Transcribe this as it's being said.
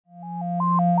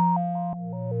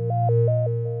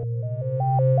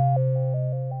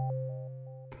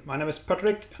my name is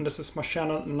Patrick and this is my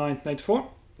channel 1984.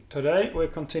 Today we're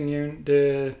continuing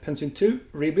the Pentium II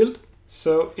rebuild.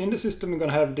 So in the system we're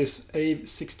gonna have this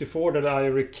A64 that I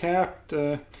recapped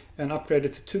and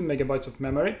upgraded to 2 megabytes of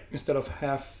memory instead of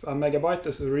half a megabyte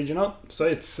as original. So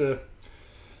it's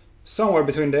somewhere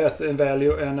between that in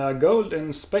value and gold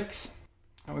in specs.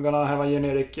 And we're gonna have a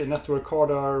generic network card,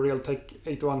 a Realtek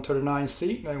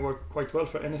 8139C. They work quite well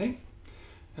for anything.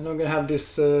 And I'm gonna have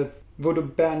this Voodoo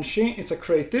Banshee. It's a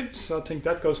creative, so I think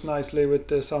that goes nicely with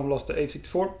the Sound Blaster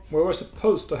A64. We were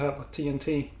supposed to have a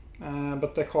TNT,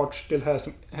 but the card still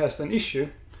has an issue.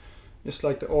 Just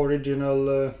like the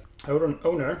original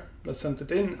owner that sent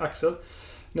it in, Axel,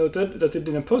 noted that it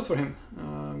didn't pose for him.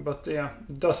 But yeah,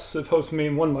 it does pose me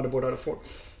in one motherboard out of 4.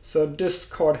 So this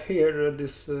card here,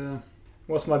 this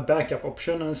was my backup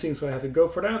option, and it seems I have to go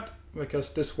for that because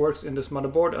this works in this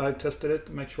motherboard. I tested it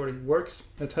to make sure it works.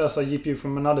 It has a GPU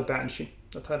from another Banshee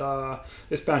that had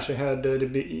this Banshee had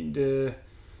the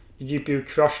GPU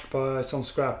crushed by some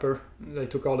scrapper. They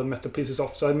took all the metal pieces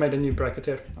off, so I made a new bracket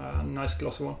here, a nice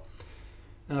glossy one,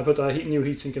 and I put a new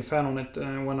heatsink and fan on it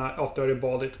after I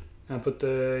bought it, and put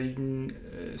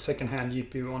the second-hand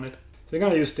GPU on it. So we're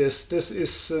gonna use this. This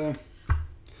is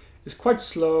it's quite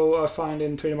slow, I find,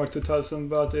 in 3D Mark 2000,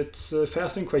 but it's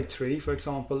fast in Quake 3, for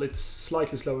example. It's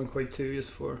slightly slow in Quake 2, just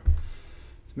for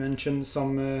to mention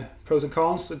some pros and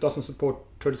cons. It doesn't support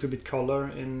 32-bit color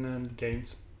in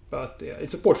games, but yeah,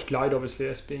 it supports Glide, obviously,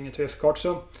 as being a TF card,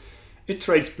 so it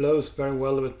trades blows very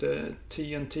well with the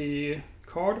TNT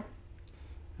card.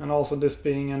 And also this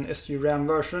being an SU-RAM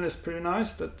version is pretty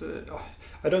nice. That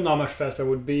I don't know how much faster it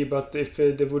would be, but if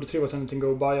the Voodoo 3 was anything,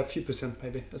 go by a few percent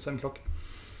maybe at 7 o'clock.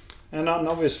 And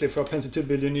obviously for a Pentium II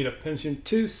build you need a Pentium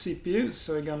II CPU,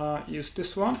 so we're gonna use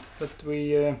this one that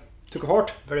we took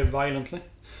apart very violently.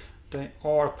 They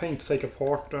are a pain to take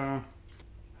apart.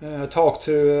 I talked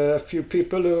to a few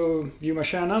people who view my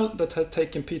channel that had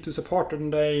taken P2s apart,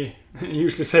 and they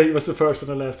usually say it was the first and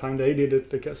the last time they did it,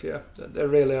 because yeah, they're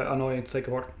really annoying to take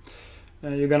apart.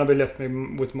 You're gonna be left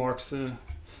with marks,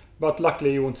 but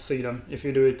luckily you won't see them if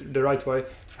you do it the right way.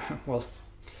 Well,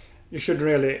 you should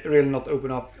really not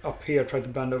open up here, try to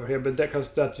bend over here, but because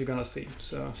that you're gonna see,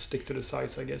 so stick to the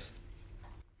sides, I guess.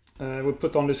 We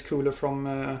put on this cooler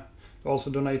from also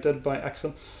donated by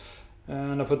Axel,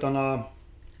 and I put on a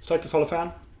slightly taller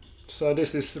fan, so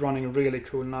this is running really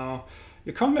cool now.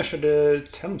 You can't measure the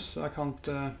temps. I can't.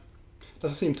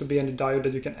 Doesn't seem to be any diode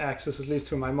that you can access, at least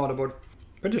through my motherboard.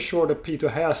 Pretty sure the P2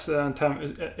 has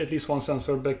at least one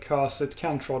sensor because it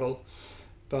can throttle,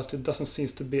 but it doesn't seem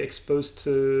to be exposed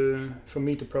for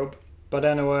me to probe. But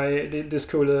anyway, this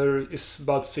cooler is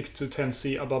about 6 to 10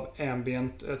 C above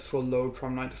ambient at full load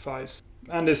from 95.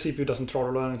 And the CPU doesn't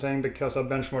throttle or anything because I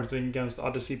benchmarked it against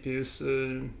other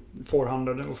CPUs,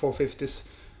 400 or 450s.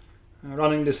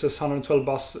 Running this as 112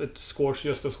 bus, it scores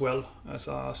just as well as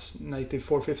a native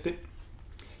 450.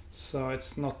 So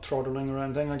it's not throttling or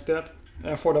anything like that.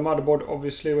 And for the motherboard,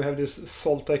 obviously, we have this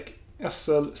Soltec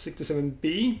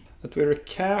SL67B that we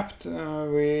recapped.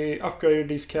 We upgraded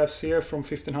these caps here from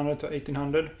 1500 to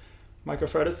 1800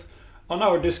 microfarads. On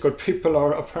our Discord, people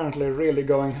are apparently really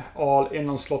going all in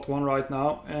on slot 1 right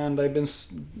now, and they've been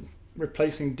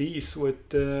replacing these with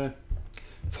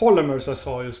polymers I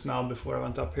saw just now before I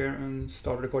went up here and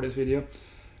started recording this video.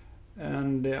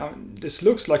 And this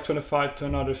looks like 25 to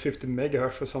another 50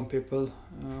 megahertz for some people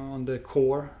on the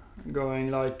core,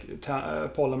 going like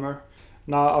polymer.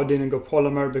 Now I didn't go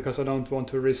polymer because I don't want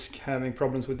to risk having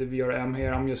problems with the VRM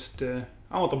here. I'm just I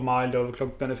want a mild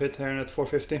overclock benefit here at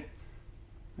 450.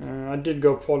 I did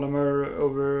go polymer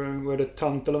over where the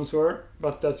tantalums were,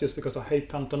 but that's just because I hate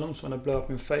tantalums when I blow up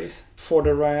in face. For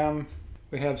the RAM,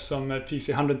 we have some PC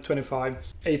 125,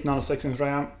 8 nanoseconds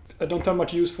RAM. I don't have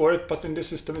much use for it, but in this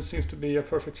system it seems to be a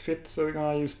perfect fit, so we're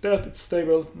gonna use that. It's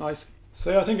stable, nice.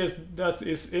 So yeah, I think that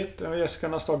is it. I'm just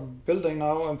gonna start building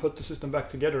now and put the system back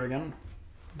together again.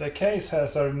 The case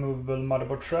has a removable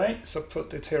motherboard tray, so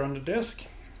put it here on the desk.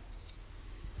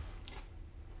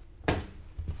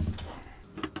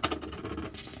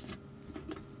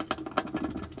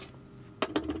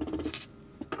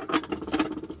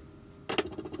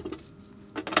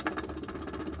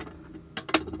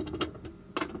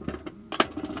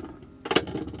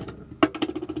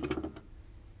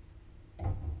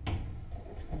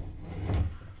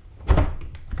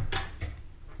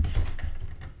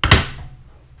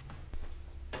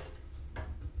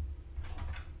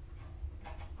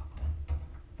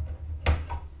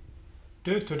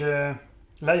 Due to the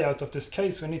layout of this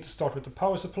case, we need to start with the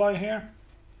power supply here.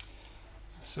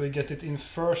 So we get it in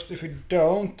first. If we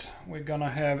don't, we're gonna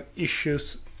have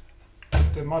issues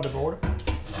with the motherboard.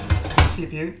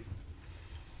 CPU.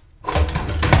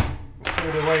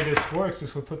 So the way this works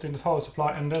is we put in the power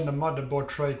supply and then the motherboard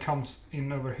tray comes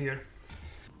in over here.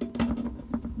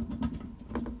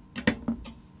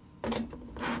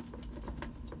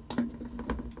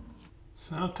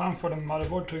 So now time for the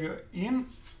motherboard to go in.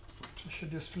 So I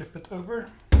should just flip it over.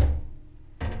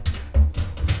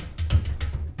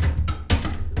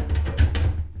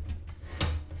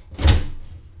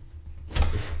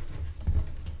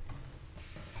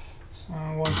 So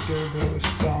one screw goes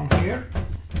down here.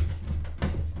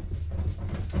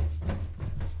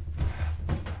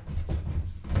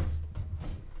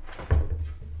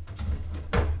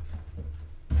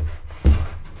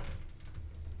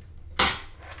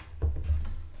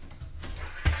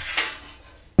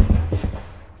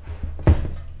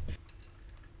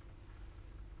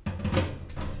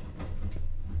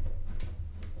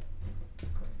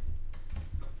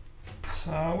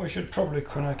 So we should probably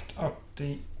connect up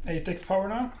the 8X power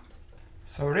now.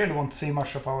 So we really won't see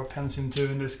much of our Pentium II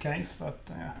in this case, but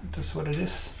it is what it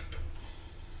is.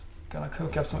 Gonna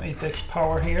cook up some 8X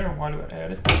power here while we're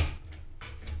at it.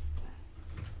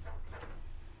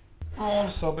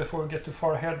 Also, before we get too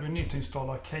far ahead, we need to install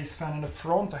a case fan in the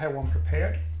front. I have one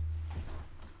prepared.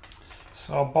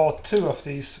 So I bought two of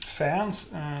these fans,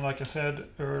 like I said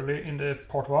early in the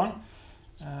part one.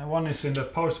 One is in the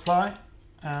power supply,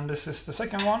 and this is the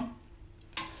second one.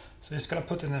 So it's gonna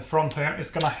put it in the front here.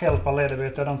 It's gonna help a little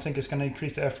bit. I don't think it's gonna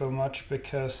increase the airflow much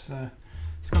because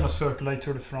it's gonna circulate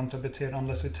through the front a bit here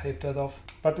unless we tape that off.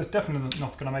 But it's definitely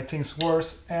not gonna make things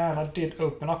worse. And I did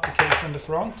open up the case in the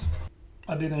front.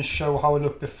 I didn't show how it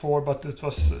looked before, but it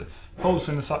was holes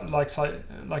in the side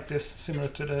like this, similar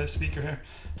to the speaker here.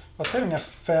 But having a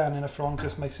fan in the front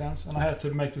just makes sense. And I had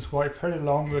to make this wire pretty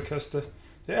long because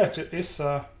there actually is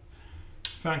a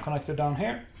fan connector down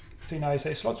here. 3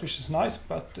 ISA slots, which is nice,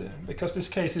 but because this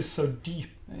case is so deep,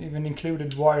 even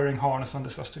included wiring harness on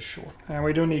this was too short. And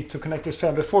we do need to connect this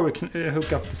fan before we can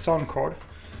hook up the sound card.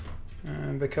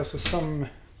 Because for some,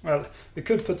 well, we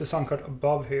could put the sound card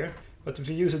above here, but if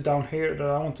you use it down here, that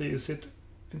I want to use it,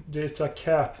 there's a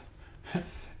cap.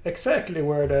 Exactly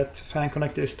where that fan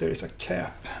connector is, there is a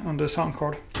cap on the sound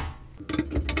card.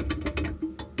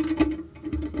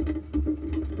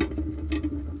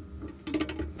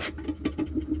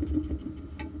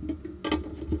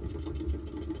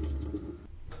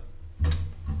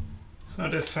 So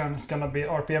this fan is gonna be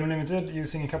RPM limited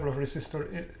using a couple of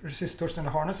resistors in the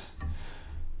harness.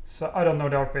 So I don't know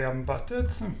the RPM, but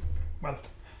it's, well,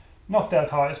 not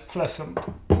that high. It's pleasant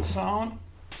sound.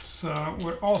 So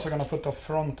we're also gonna put the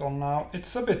front on now.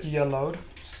 It's a bit yellowed,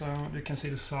 so you can see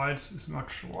the sides is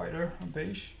much wider,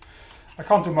 beige. I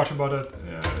can't do much about it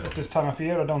at this time of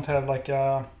year. I don't have like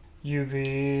a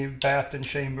UV bath and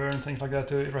chamber and things like that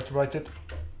to retrowrite it.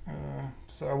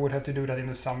 So I would have to do that in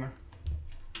the summer.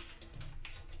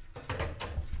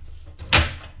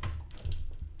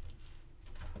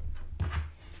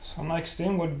 So next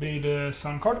in would be the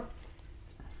sound card.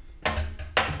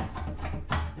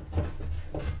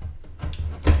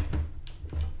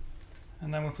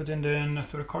 And then we put in the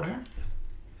network card here.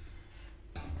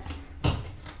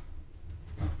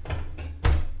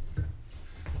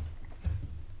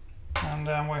 And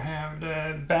then we have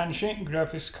the Banshee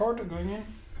graphics card going in.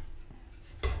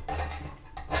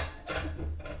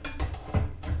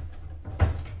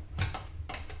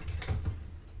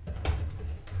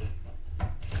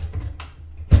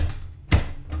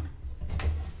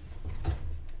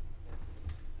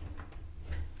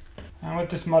 And with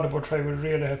this motherboard tray, we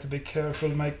really have to be careful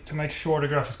to make sure the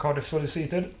graphics card is fully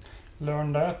seated.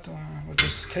 Learn that. With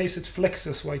this case, it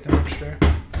flexes way too much there.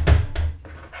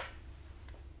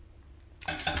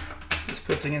 Just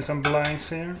putting in some blanks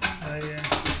here.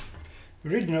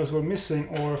 Originals were missing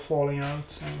or falling out.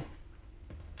 So.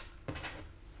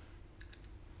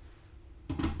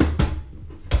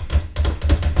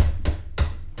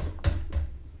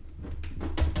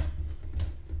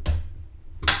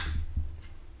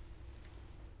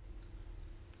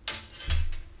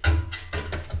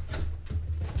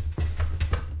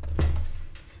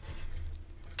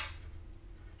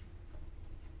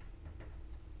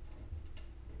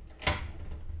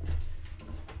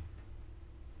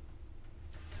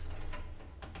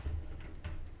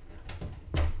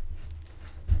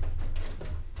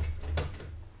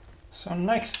 So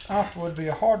next up would be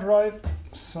a hard drive.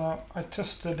 So I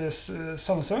tested this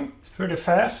Samsung. It's pretty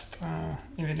fast,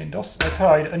 even in DOS. I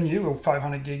tried a new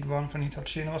 500 gig one from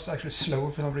Hitachi and it was actually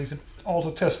slow for some reason. Also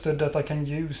tested that I can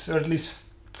use, or at least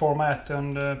format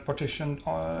and partition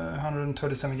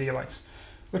 137 gigabytes,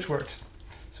 which works.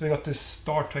 So we got this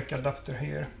Star Trek adapter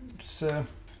here. It's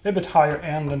a bit higher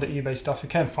end than the eBay stuff. You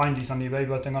can't find these on eBay,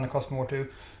 but they're gonna cost more too.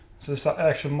 So there's an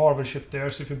actual Marvel chip there,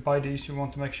 so if you buy these you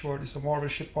want to make sure there's a Marvel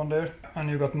chip on there. And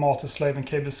you got master, slave and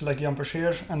cable select jumpers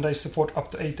here, and they support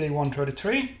up to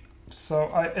 8A133. So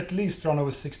I at least run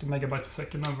over 60 megabytes per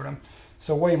second over them.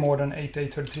 So way more than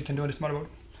 8A33 can do on this motherboard.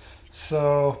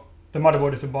 So the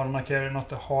motherboard is the bottleneck here, not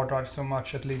the hard drive so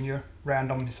much at linear.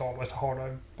 Random is always a hard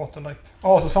drive bottleneck.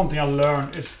 Also something I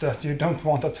learned is that you don't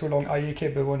want a too long IE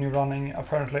cable when you're running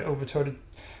apparently over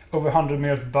 100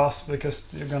 meters bus, because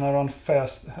you're gonna run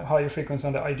fast, higher frequency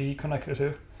on the IDE connector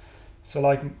too. So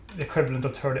like equivalent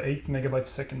of 38 megabytes per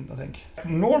second, I think.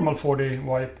 Normal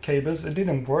 40Y cables, it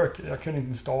didn't work. I couldn't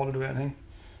install or do anything.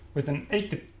 With an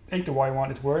 80Y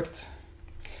one it worked.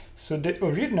 So the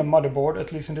original motherboard,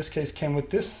 at least in this case, came with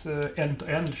this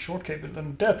end-to-end short cable,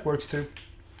 and that works too.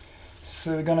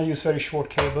 So we're gonna use very short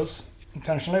cables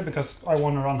intentionally because I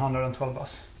want to run 112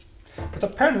 bus. But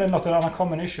apparently not an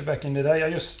uncommon issue back in the day.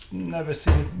 I just never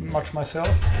seen it much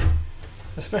myself,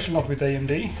 especially not with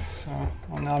AMD. So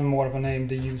I'm more of an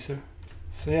AMD user.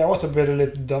 So yeah, I was a bit a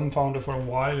little dumbfounded for a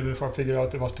while before I figured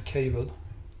out it was the cable.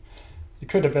 It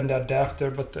could have been the adapter,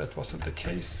 but that wasn't the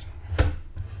case.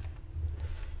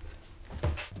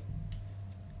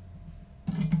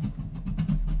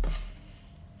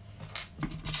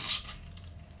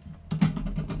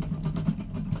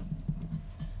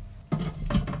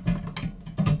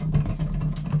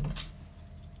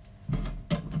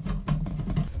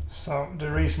 So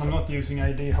the reason I'm not using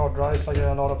AD hard drives like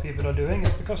a lot of people are doing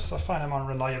is because I find them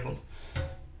unreliable.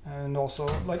 And also,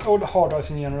 like all the hard drives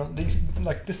in general, these,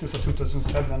 like this is a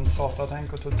 2007 SATA, I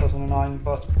think, or 2009,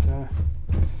 but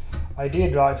ID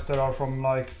drives that are from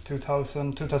like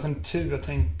 2000, 2002, I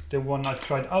think, the one I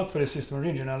tried out for the system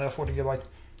originally, a 40 GB,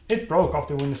 it broke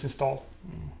after Windows install.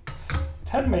 It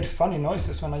had made funny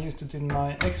noises when I used it in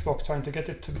my Xbox trying to get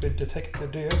it to be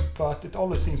detected there, but it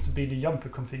always seems to be the jumper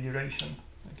configuration,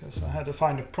 because I had to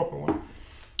find a proper one.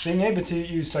 Being able to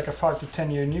use like a 5 to 10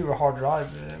 year newer hard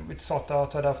drive with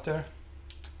SATA adapter,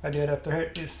 ID adapter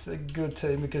here, is a good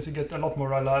thing because you get a lot more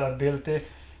reliability.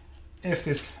 If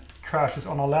this crashes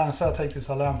on a LAN, so I take this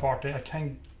a LAN party, I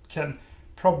can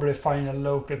probably find a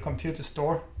local computer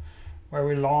store where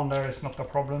we LAN. There is not a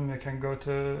problem. You can go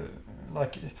to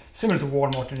like similar to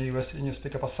Walmart in the US and just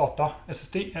pick up a SATA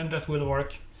SSD and that will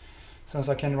work. Since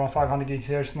I can run 500 gigs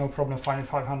here, it's no problem finding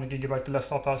 500 gigabyte less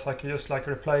SATA, so I can just like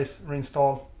replace,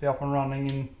 reinstall, be up and running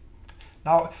in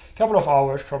now a couple of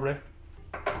hours probably.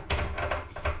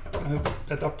 Hook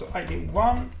that up to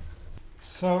ID1.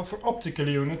 So for optical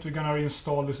unit, we're gonna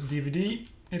reinstall this DVD.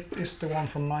 It is the one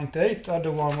from 98. The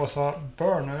other one was a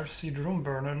burner, CD-ROM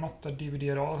burner, not a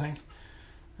DVD at all, I think.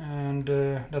 And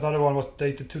that other one was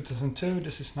dated 2002.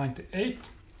 This is 98.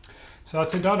 So I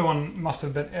think the other one must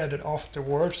have been added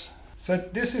afterwards. So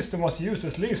this system was used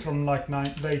at least from like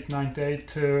late 98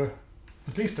 to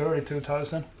at least early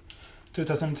 2000,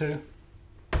 2002.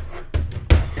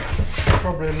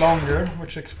 Probably longer,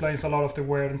 which explains a lot of the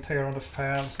wear and tear on the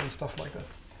fans and stuff like that.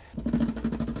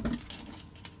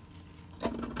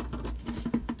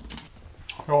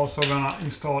 We're also gonna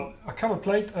install a cover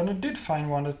plate, and I did find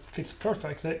one that fits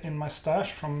perfectly in my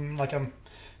stash from like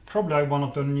probably one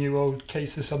of the new old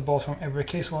cases I bought from Every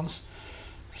Case once.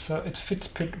 So it fits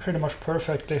pretty much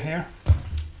perfectly here.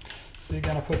 We're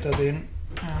gonna put that in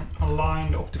and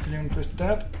align the optical unit with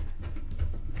that.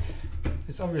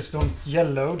 It's obviously not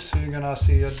yellowed, so you're gonna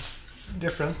see a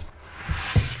difference.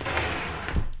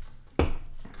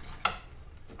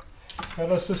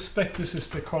 Well, I suspect this is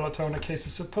the color tone the case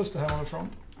is supposed to have on the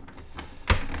front.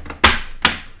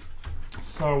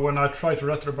 So when I try to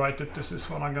retrobrite it, this is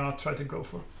what I'm gonna try to go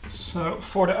for. So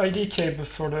for the ID cable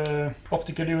for the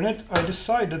optical unit, I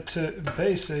decided to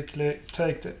basically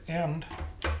take the end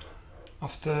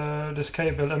of this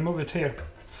cable and move it here,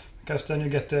 because then you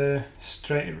get the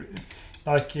strain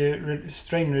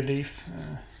relief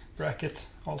bracket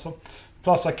also.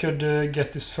 Plus I could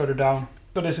get this further down.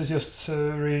 So this is just to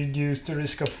reduce the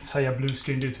risk of, say, a blue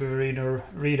screen due to a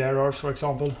read error, for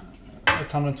example.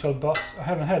 At 112 bus. I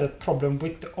haven't had a problem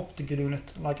with the optical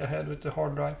unit like I had with the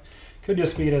hard drive. Could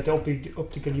just be that the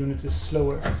optical unit is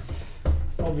slower.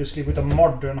 Obviously with a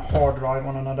modern hard drive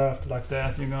on an adapter like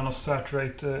that, you're gonna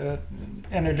saturate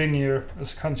any linear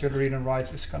sequential read and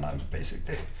write is gonna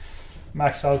basically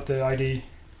max out the ID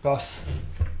bus.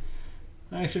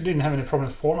 I actually didn't have any problem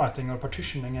formatting or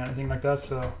partitioning or anything like that,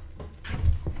 so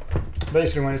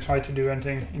basically when you try to do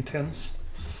anything intense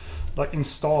like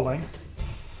installing.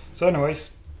 So anyways,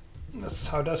 that's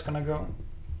how that's gonna go.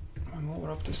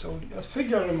 More of this old. I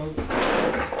figured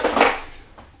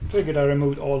I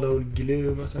removed all the old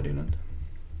glue, but I didn't.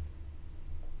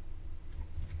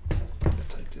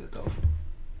 take that off.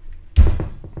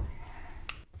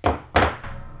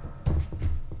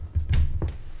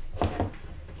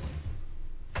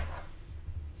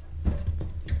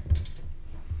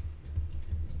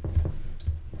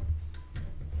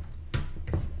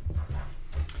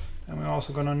 And we're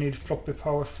also gonna need floppy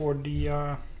power for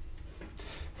the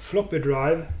floppy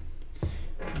drive.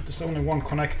 There's only one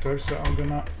connector, so I'm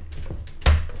gonna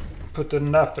put the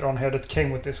adapter on here that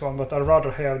came with this one, but I'd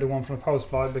rather have the one from the power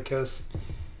supply, because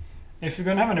if you're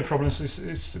gonna have any problems,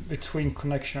 it's between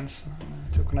connections,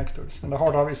 two connectors. And the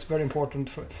hard drive is very important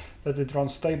for that it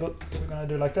runs stable, so we're gonna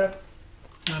do like that.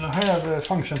 And I have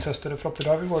function tested the floppy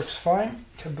drive, it works fine,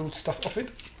 can boot stuff off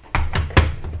it.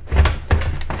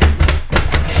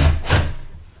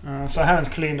 So I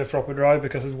haven't cleaned the floppy drive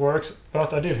because it works,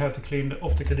 but I did have to clean the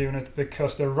optical unit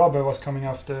because the rubber was coming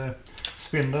off the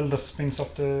spindle that spins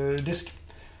up the disk.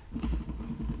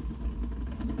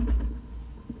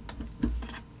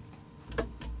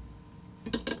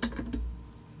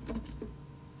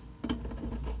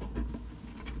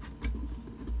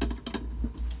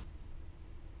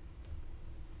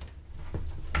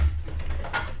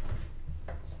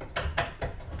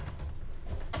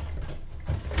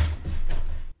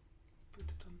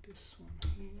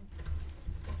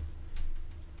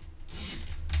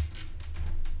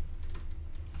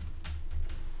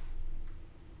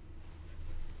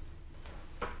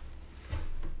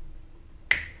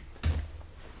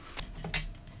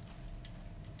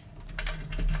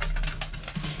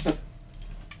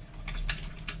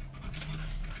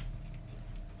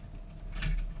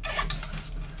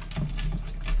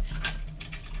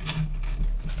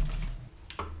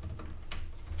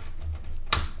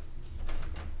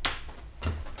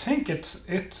 I think it's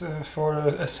it for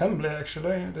assembly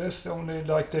actually. There's only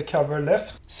like the cover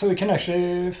left. So we can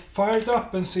actually fire it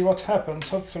up and see what happens.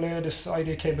 Hopefully this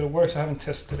ID cable works. I haven't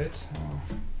tested it,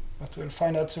 but we'll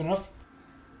find out soon enough.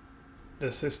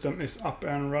 The system is up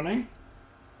and running.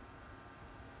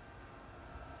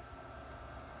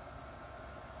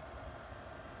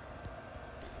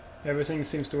 Everything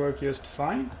seems to work just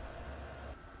fine.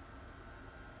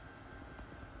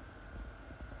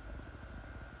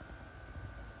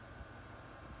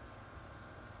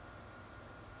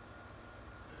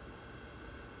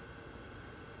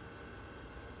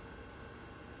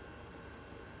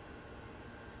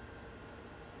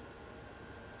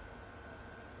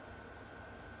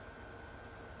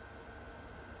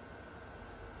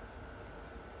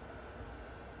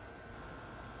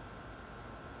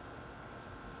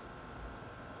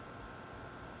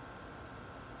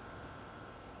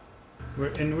 We're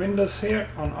in Windows here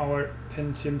on our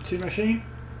Pentium II machine.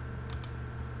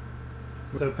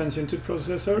 With a Pentium II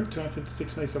processor,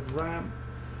 256 MB of RAM.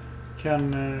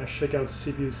 Can check out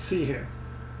CPU C here.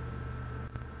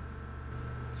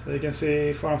 So you can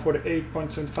see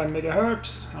 448.75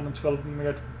 MHz, 112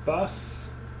 MHz bus,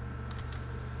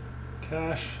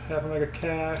 cache, half a mega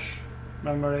cache,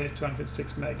 memory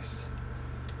 256 megs,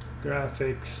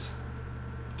 graphics,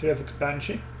 3F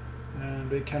expansion.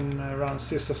 And we can run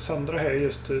sys of Sandra here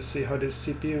just to see how this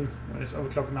CPU, when it's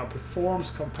overclocked now,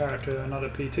 performs compared to another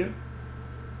P2.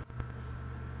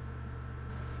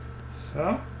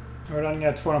 So we're running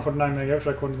at 449 MHz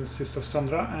according to sys of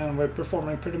Sandra, and we're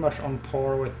performing pretty much on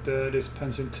par with this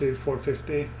Pentium II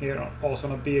 450 here, also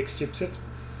on a BX chipset.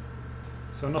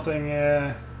 So nothing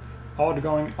odd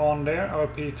going on there. Our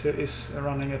P2 is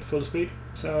running at full speed.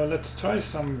 So let's try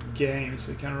some games.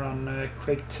 We can run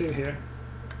Quake 2 here.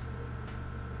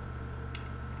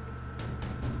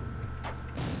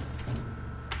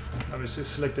 Obviously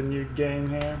select a new game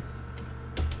here.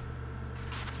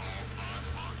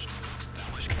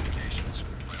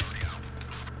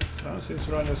 So it seems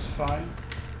to run just fine.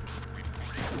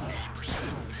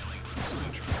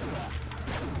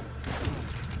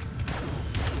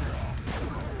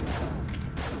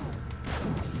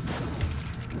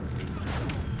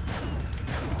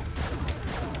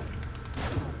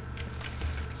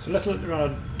 So let's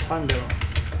run a time demo.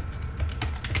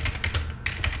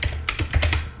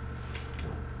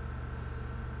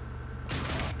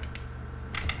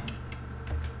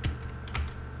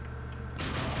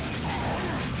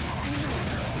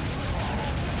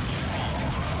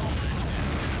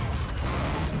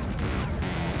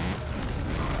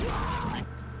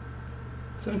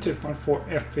 .4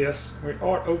 FPS. We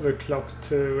are overclocked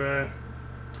to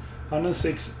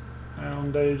 106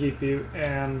 on the GPU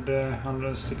and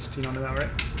 116 on the memory.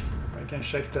 I can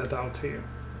check that out here.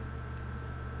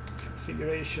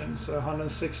 Configuration, so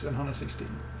 106 and 116.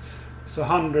 So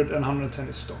 100 and 110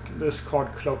 is stock. This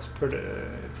card clocks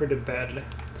pretty badly.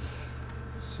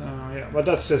 So yeah, but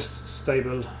that's just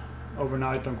stable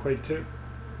overnight on Quake 2.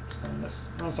 So let's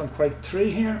run some Quake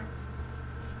 3 here.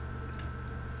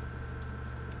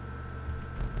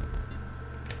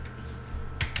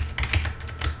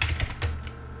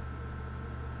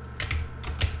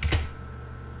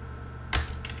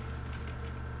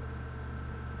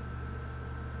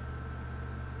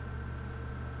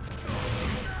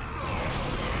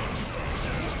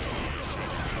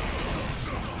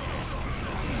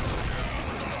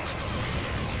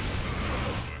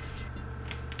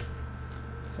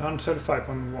 So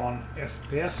 135.1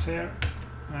 FPS here,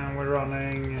 and we're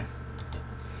running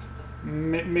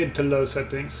mid to low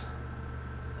settings.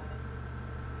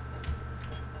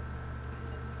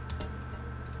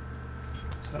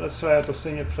 So let's try out a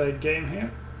single player game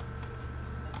here.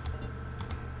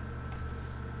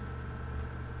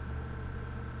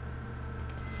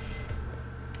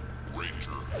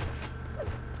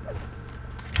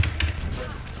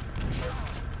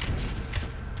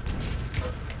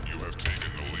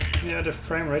 Yeah, the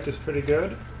frame rate is pretty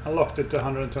good. I locked it to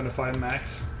 125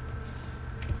 max.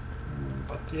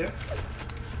 But yeah.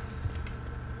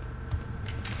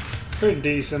 Pretty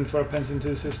decent for a Pentium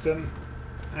II system.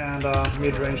 And a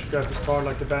mid-range graphics card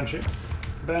like the Banshee.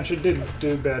 Banshee did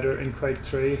do better in Quake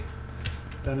 3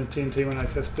 than the TNT when I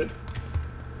tested.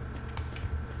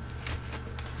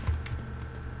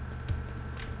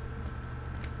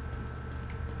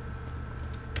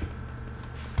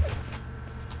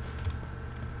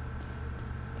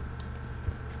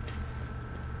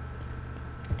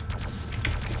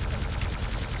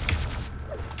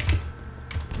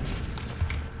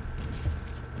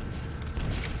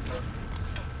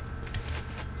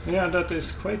 Yeah, that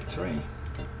is Quake 3.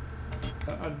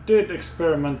 I did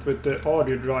experiment with the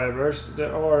audio drivers.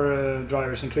 There are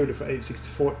drivers included for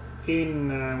AVE64 in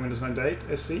Windows 98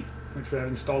 SE, which we have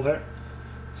installed here.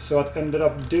 So what I ended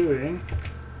up doing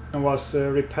was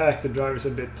repack the drivers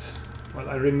a bit. Well,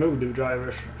 I removed the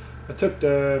drivers. I took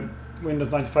the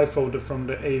Windows 95 folder from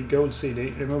the AVE Gold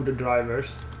CD, removed the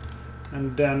drivers,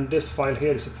 and then this file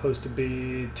here is supposed to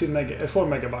be 4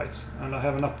 megabytes, and I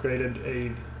have an upgraded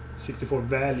AVE 64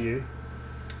 value.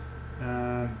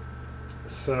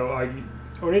 So I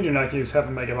originally use 0.5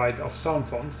 megabyte of sound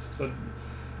fonts.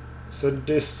 So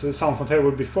this sound font here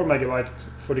would be 4 megabyte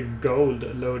for the gold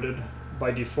loaded by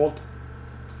default.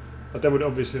 But that would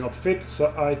obviously not fit.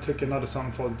 So I took another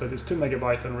sound font that is 2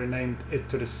 megabyte and renamed it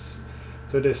to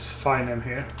this file name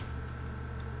here.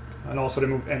 And also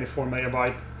removed any 4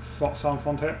 megabyte sound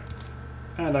font here.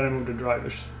 And I removed the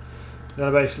drivers.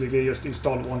 Then I basically just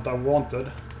installed what I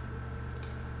wanted.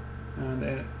 And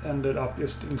it ended up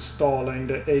just installing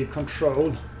the AVE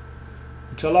control,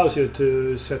 which allows you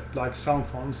to set like sound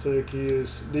fonts. So you can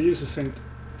use the user sync,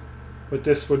 but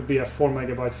this would be a 4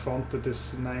 megabyte font with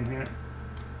this name here.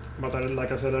 But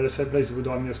like I said, I just set place with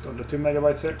on just on the 2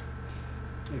 megabytes here.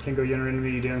 You can go generate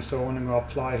media and so on and go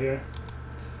apply here.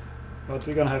 But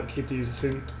we're gonna keep the user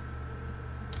sync.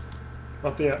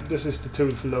 But yeah, this is the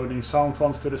tool for loading sound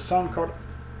fonts to the sound card.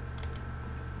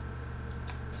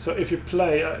 So if you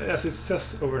play, as it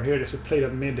says over here, if you play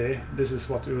that MIDI, this is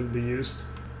what will be used.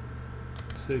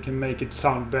 So you can make it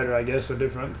sound better, I guess, or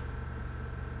different.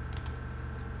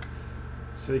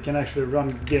 So you can actually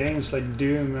run games like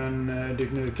Doom and Duke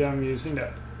Nukem using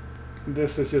that.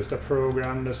 This is just a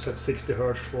program that's set 60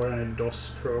 Hz for any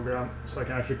DOS program. So I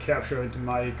can actually capture it in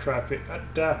my crappy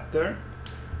adapter.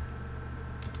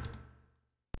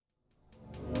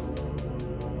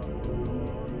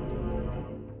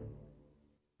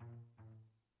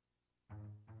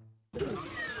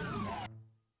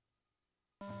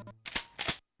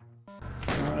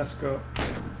 Let's go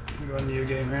a new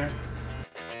game here.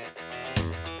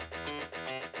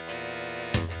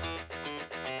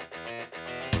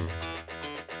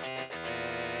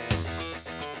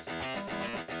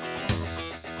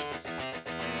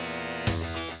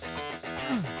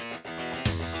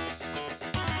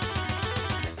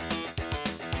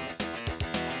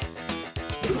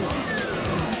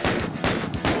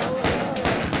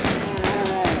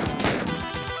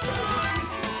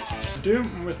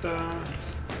 Doom with the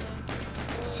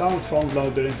sound font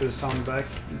loaded into the sound bank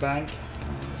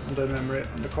and the memory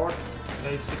on the card,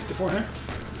 AVE64 here.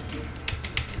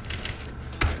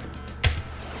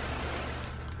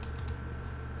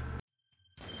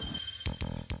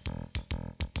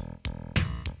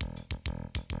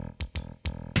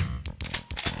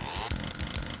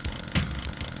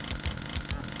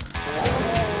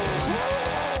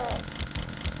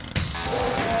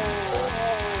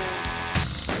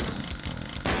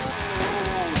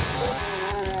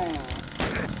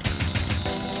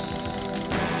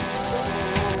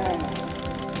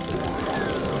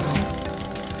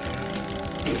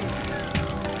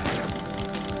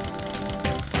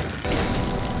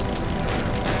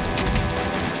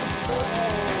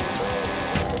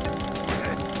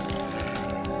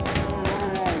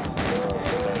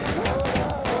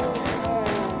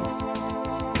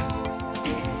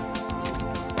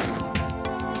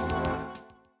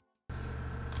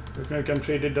 Nukem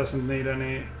 3D doesn't need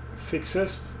any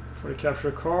fixes for the capture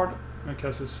card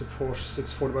because it supports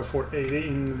 640x480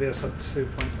 in VSAT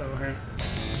 2.0 here.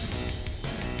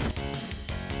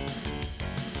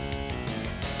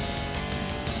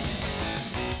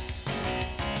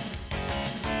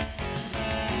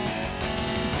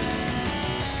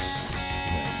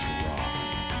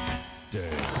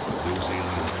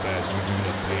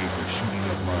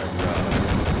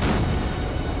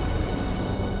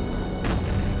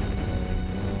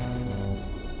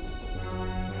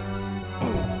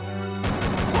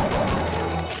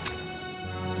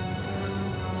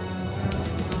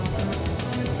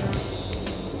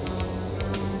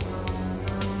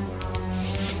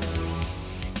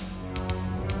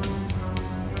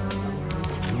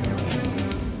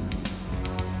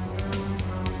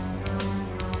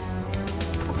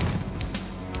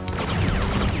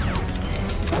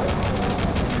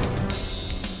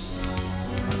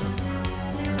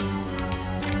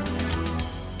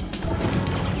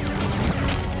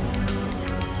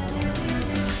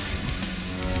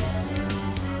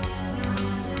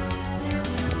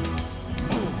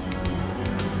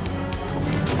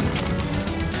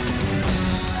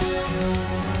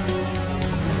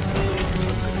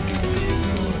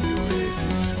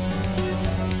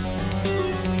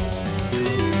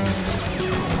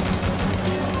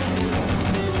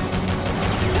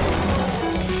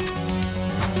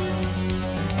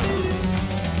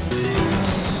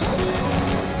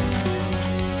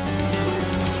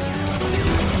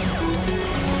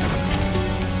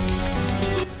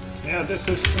 This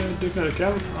is Duke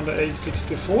Nukem on the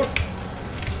A64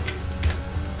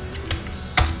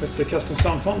 with the custom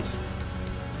sound font.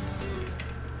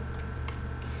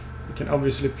 You can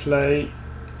obviously play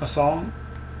a song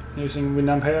using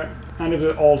Winamp here, and it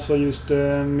will also use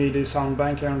the MIDI sound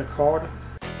bank here on the card.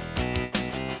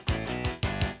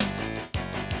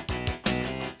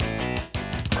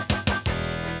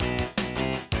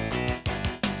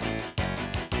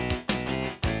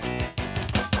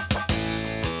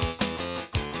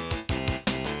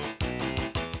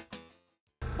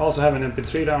 Also have an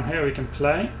MP3 down here we can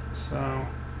play, so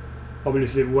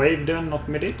obviously wave then, not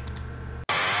MIDI.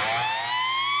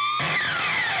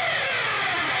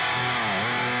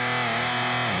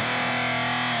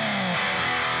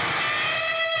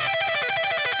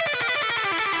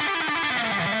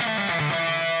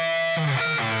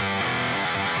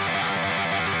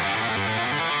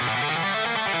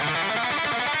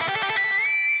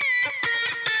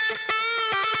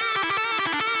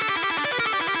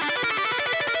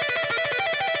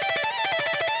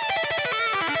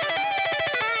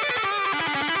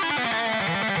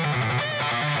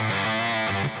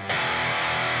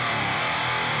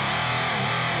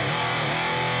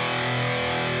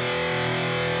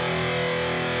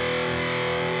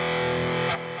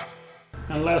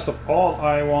 And last of all,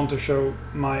 I want to show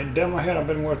my demo here I've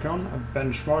been working on, a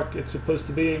benchmark it's supposed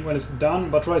to be when it's done,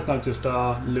 but right now it's just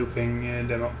a looping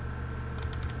demo.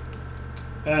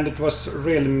 And it was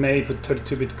really made for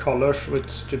 32-bit colors,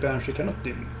 which the Banshee cannot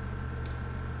do.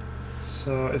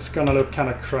 So it's gonna look kind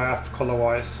of crap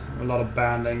color-wise, a lot of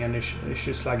banding and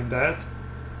issues like that.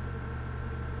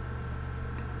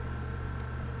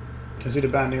 You can see the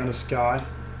banding on the sky,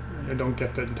 you don't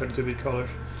get that in 32-bit colors.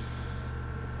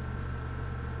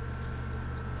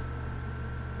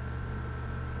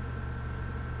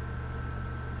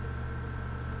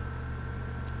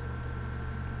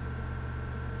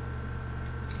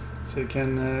 So you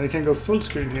can go full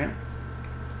screen here.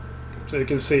 So you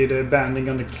can see the banding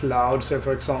on the clouds here,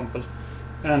 for example,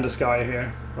 and the sky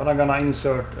here. But I'm gonna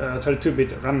insert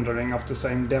 32-bit rendering of the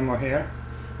same demo here.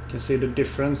 You can see the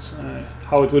difference,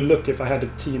 how it would look if I had a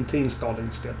TNT installed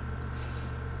instead.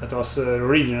 That was the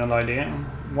original idea.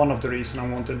 One of the reasons I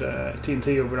wanted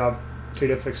TNT over a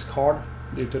 3DFX card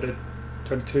due to the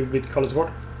 32-bit color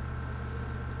support.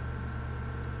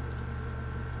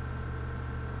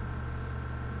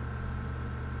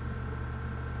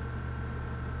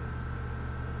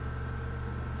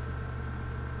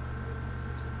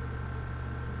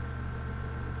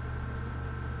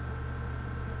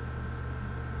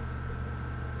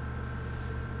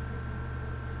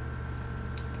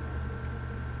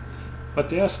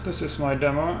 But yes, this is my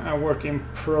demo, a work in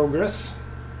progress.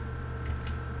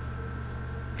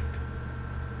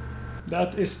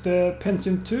 That is the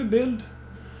Pentium II build.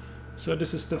 So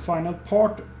this is the final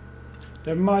part.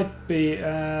 There might be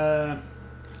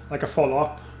like a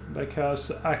follow-up, because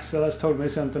Axel has told me he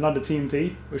sent another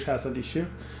TNT, which has an issue.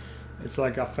 It's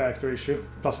like a factory issue,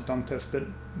 plus it's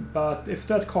untested. But if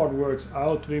that card works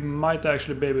out, we might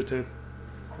actually be able to,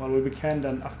 well, we can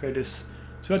then upgrade this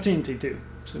to a TNT too.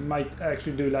 So we might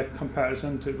actually do like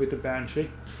comparison with the Banshee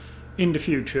in the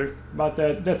future, but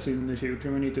that's in the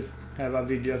future. We need to have a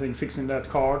video, I think, fixing that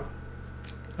card.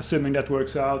 Assuming that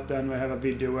works out, then we have a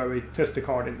video where we test the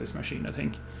card in this machine, I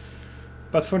think.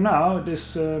 But for now,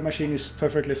 this machine is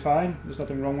perfectly fine. There's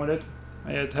nothing wrong with it.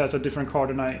 It has a different card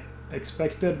than I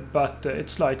expected, but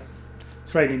it's like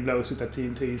trading blows with the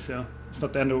TNT, so it's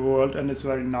not the end of the world, and it's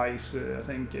very nice, I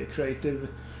think, a creative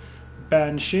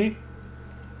Banshee.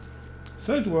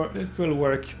 So it will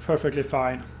work perfectly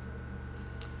fine.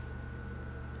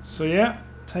 So yeah,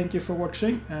 thank you for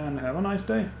watching and have a nice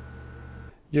day.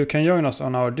 You can join us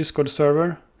on our Discord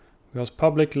server. We host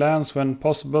public LANs when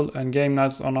possible and game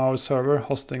nights on our server,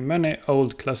 hosting many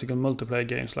old classical multiplayer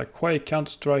games like Quake,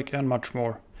 Counter-Strike and much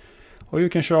more. Or you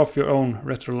can show off your own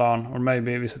retro LAN or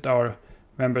maybe visit our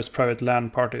members' private LAN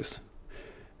parties.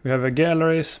 We have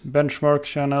galleries, benchmark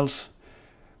channels,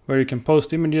 where you can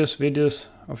post images, videos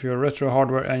of your retro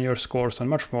hardware and your scores and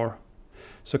much more.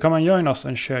 So come and join us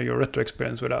and share your retro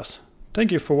experience with us.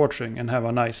 Thank you for watching and have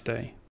a nice day.